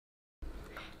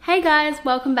Hey guys,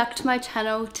 welcome back to my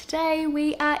channel. Today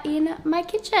we are in my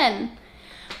kitchen.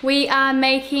 We are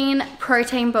making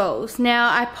protein balls. Now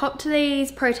I popped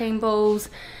these protein balls,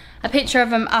 a picture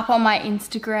of them up on my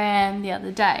Instagram the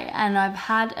other day, and I've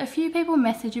had a few people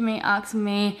messaging me asking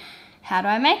me how do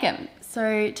I make them.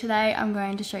 So today I'm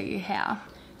going to show you how.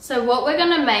 So what we're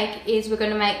gonna make is we're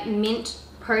gonna make mint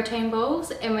protein balls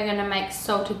and we're gonna make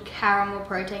salted caramel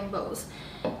protein balls.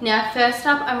 Now first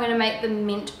up I'm gonna make the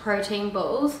mint protein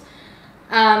balls.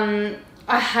 I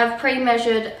have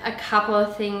pre-measured a couple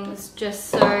of things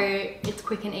just so it's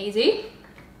quick and easy.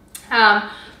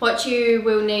 What you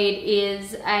will need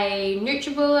is a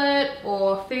NutriBullet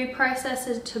or food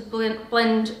processor to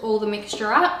blend all the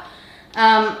mixture up.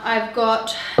 I've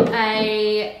got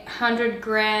 100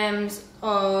 grams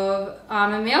of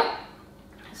almond meal.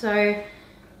 So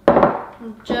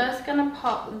I'm just gonna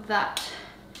pop that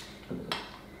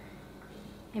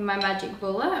in my magic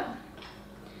bullet.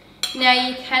 Now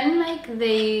you can make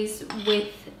these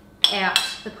without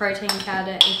the protein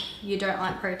powder if you don't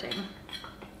like protein,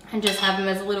 and just have them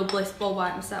as a little bliss ball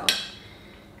by themselves.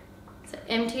 So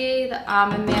empty the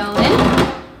almond meal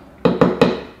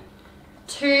in.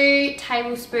 2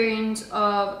 tablespoons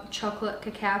of chocolate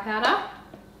cacao powder.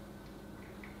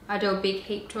 I do a big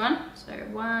heaped one, so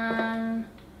 1,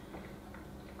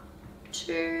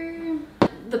 2.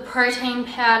 The protein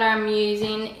powder I'm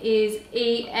using is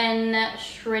EN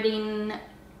Shredding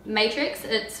Matrix.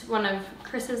 It's one of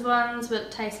Chris's ones, but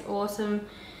it tastes awesome.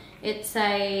 It's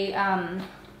a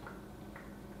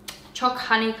choc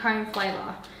honeycomb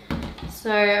flavour.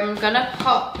 So I'm gonna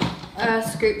pop a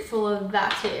scoopful of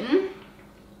that in.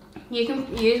 You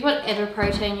can use whatever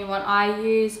protein you want. I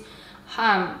use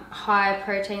high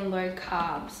protein, low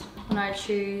carbs when I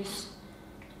choose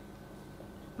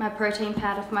my protein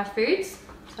powder for my foods.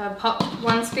 So I popped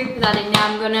 1 scoop of that in. Now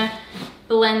I'm gonna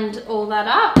blend all that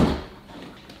up.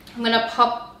 I'm gonna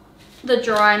pop the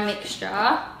dry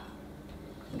mixture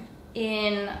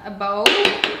in a bowl.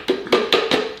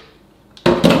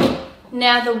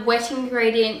 Now the wet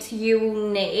ingredients you will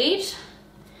need: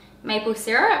 maple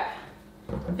syrup,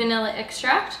 vanilla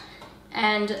extract,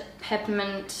 and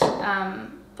peppermint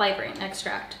flavouring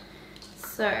extract.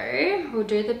 So we'll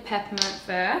do the peppermint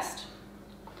first.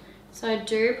 So I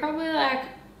do probably like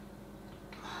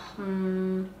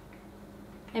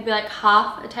maybe like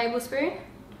half a tablespoon.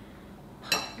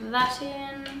 Pop that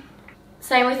in.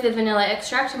 Same with the vanilla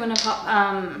extract. I'm going to pop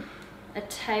a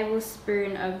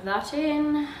tablespoon of that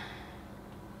in.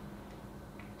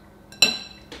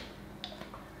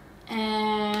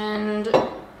 And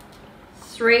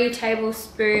 3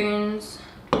 tablespoons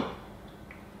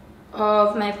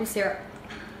of maple syrup.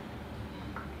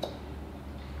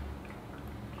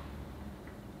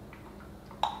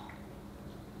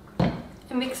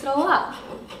 And mix it all up.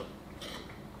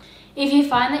 If you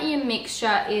find that your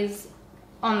mixture is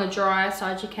on the drier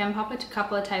side, you can pop a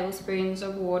couple of tablespoons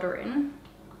of water in.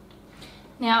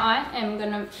 Now I am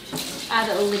gonna add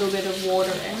a little bit of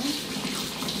water in.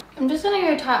 I'm just gonna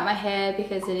go tie up my hair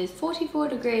because it is 44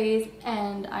 degrees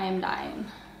and I am dying.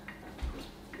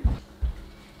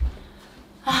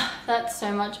 That's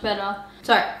so much better.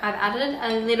 So I've added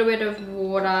a little bit of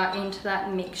water into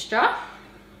that mixture.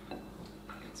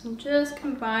 So I'm just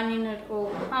combining it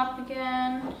all up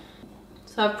again.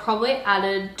 So I've probably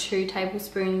added 2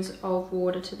 tablespoons of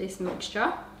water to this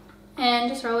mixture and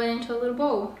just roll it into a little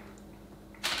ball.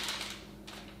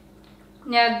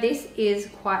 Now this is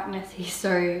quite messy,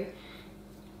 so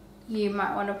you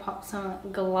might want to pop some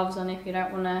gloves on if you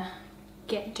don't want to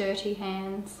get dirty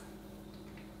hands.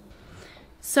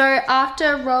 So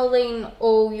after rolling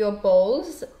all your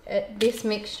balls, this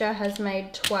mixture has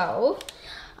made 12.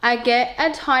 I get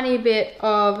a tiny bit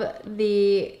of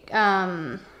the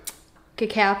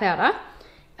cacao powder,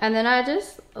 and then I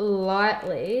just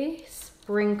lightly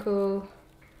sprinkle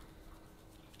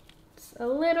a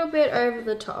little bit over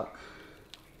the top.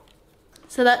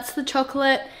 So that's the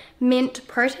chocolate mint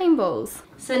protein balls.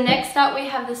 So next up we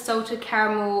have the salted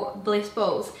caramel bliss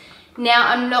balls. Now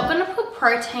I'm not going to put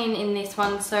protein in this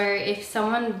one, so if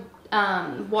someone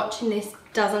watching this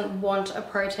doesn't want a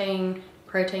protein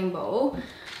ball,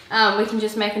 we can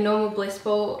just make a normal bliss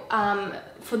ball.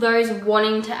 For those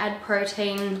wanting to add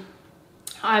protein,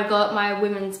 I've got my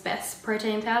Women's Best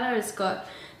protein powder. It's got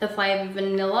the flavour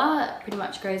vanilla. It pretty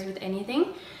much goes with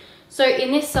anything. So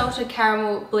in this salted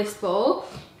caramel bliss ball,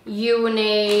 you will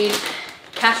need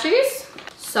cashews,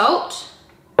 salt,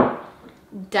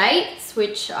 dates,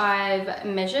 which I've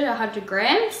measured 100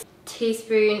 grams,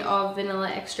 teaspoon of vanilla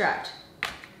extract.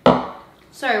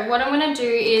 So what I'm going to do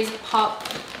is pop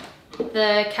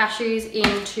the cashews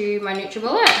into my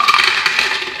NutriBullet.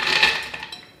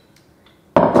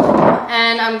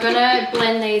 And I'm gonna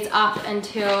blend these up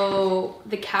until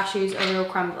the cashews are real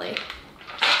crumbly.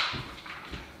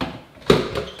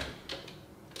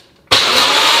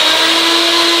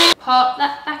 Pop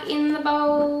that back in the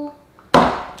bowl.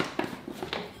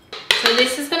 So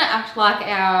this is gonna act like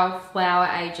our flour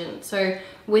agent. So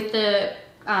with the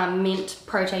mint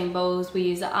protein balls, we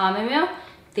use the almond meal.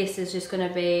 This is just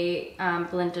gonna be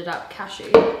blended up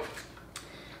cashew.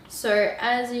 So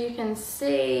as you can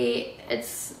see,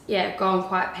 it's gone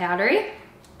quite powdery,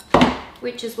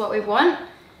 which is what we want.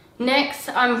 Next,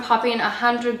 I'm popping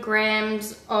 100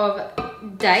 grams of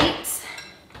dates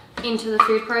into the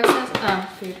food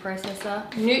processor,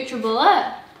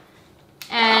 NutriBullet,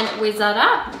 and whiz that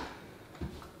up.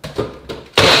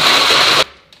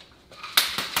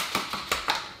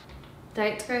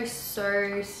 Dates go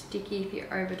so sticky if you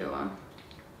overdo them.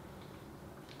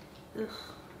 Ugh.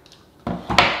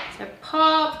 So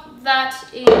pop that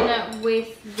in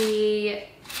with the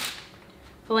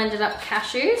blended up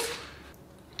cashews,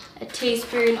 a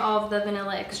teaspoon of the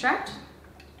vanilla extract,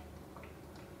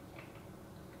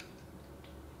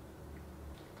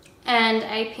 and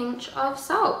a pinch of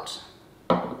salt.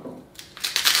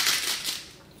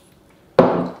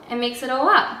 And mix it all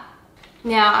up.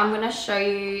 Now I'm going to show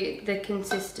you the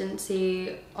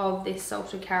consistency of this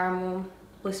salted caramel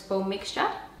bliss ball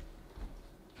mixture.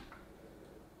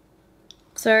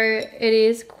 So it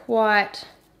is quite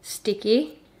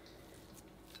sticky.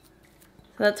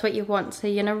 So that's what you want. So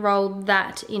you're going to roll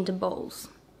that into balls.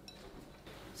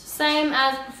 Same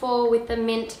as before with the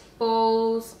mint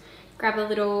balls. Grab a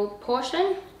little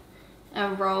portion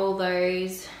and roll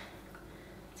those.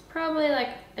 It's probably like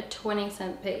a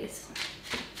 20-cent piece.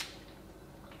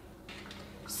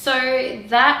 So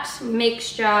that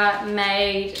mixture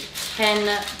made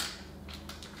 10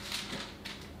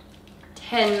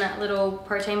 little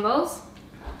protein balls.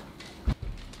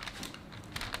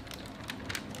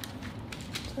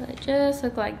 So they just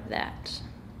look like that.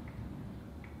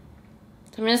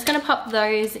 So I'm just gonna pop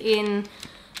those in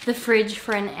the fridge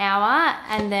for an hour,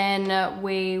 and then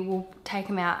we will take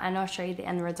them out and I'll show you the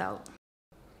end result.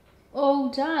 All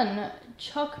done.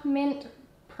 Choc mint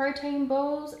protein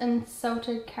balls and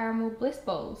salted caramel bliss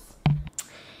balls.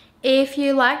 If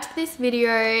you liked this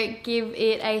video, give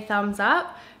it a thumbs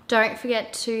up. Don't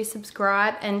forget to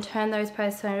subscribe and turn those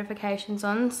post notifications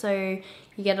on so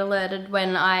you get alerted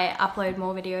when I upload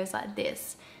more videos like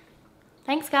this.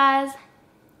 Thanks guys.